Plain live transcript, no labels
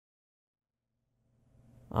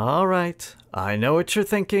All right, I know what you're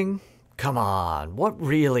thinking. Come on, what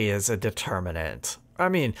really is a determinant? I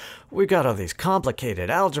mean, we got all these complicated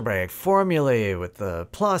algebraic formulae with the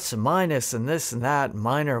plus and minus and this and that,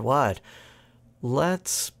 minor what.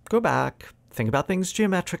 Let's go back, think about things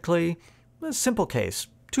geometrically. A simple case,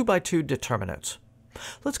 2 by 2 determinants.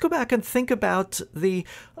 Let's go back and think about the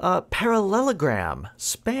parallelogram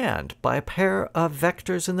spanned by a pair of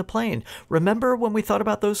vectors in the plane. Remember when we thought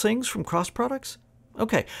about those things from cross products?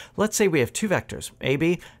 Okay, let's say we have two vectors,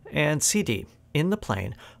 AB and CD, in the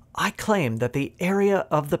plane. I claim that the area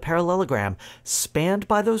of the parallelogram spanned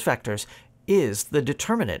by those vectors is the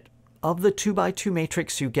determinant of the 2 by 2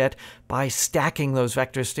 matrix you get by stacking those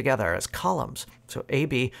vectors together as columns. So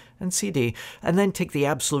AB and CD, and then take the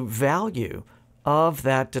absolute value of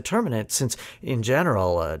that determinant, since in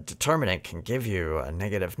general a determinant can give you a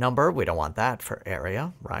negative number. We don't want that for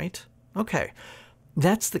area, right? Okay,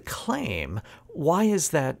 that's the claim. Why is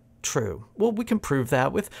that true? Well, we can prove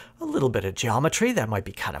that with a little bit of geometry. That might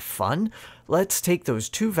be kind of fun. Let's take those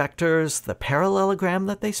two vectors, the parallelogram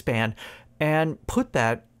that they span, and put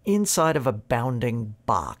that inside of a bounding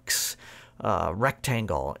box,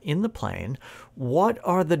 rectangle in the plane. What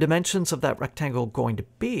are the dimensions of that rectangle going to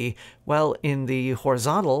be? Well, in the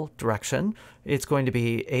horizontal direction, it's going to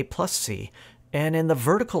be A plus C. And in the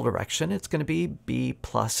vertical direction, it's going to be B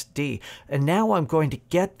plus D. And now I'm going to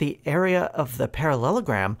get the area of the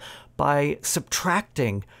parallelogram by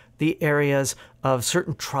subtracting the areas of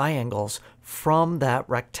certain triangles from that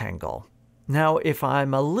rectangle. Now, if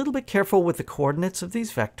I'm a little bit careful with the coordinates of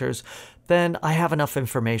these vectors, then I have enough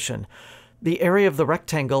information. The area of the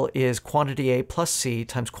rectangle is quantity A plus C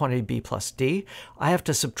times quantity B plus D. I have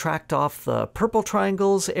to subtract off the purple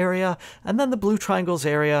triangle's area and then the blue triangle's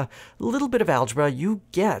area. A little bit of algebra, you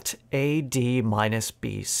get AD minus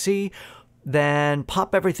BC. Then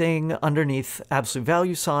pop everything underneath absolute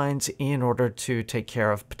value signs in order to take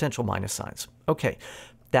care of potential minus signs. Okay,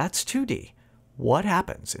 that's 2D. What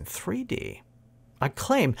happens in 3D? I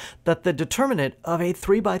claim that the determinant of a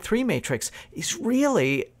 3 by 3 matrix is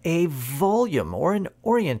really a volume, or an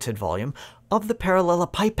oriented volume, of the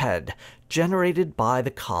parallelepiped generated by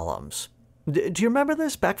the columns. Do you remember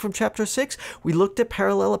this back from chapter 6? We looked at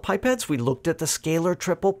parallelepipeds, we looked at the scalar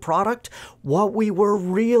triple product. What we were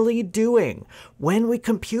really doing when we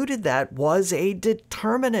computed that was a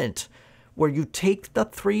determinant, where you take the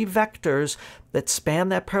three vectors that span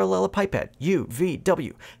that parallelepiped, U, V,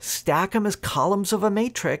 W, stack them as columns of a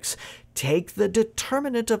matrix, take the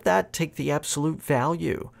determinant of that, take the absolute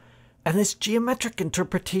value. And this geometric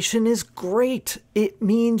interpretation is great. It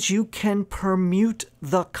means you can permute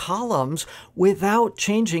the columns without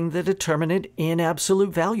changing the determinant in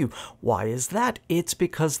absolute value. Why is that? It's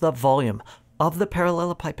because the volume of the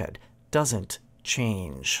parallelepiped doesn't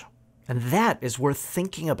change. And that is worth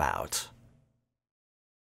thinking about.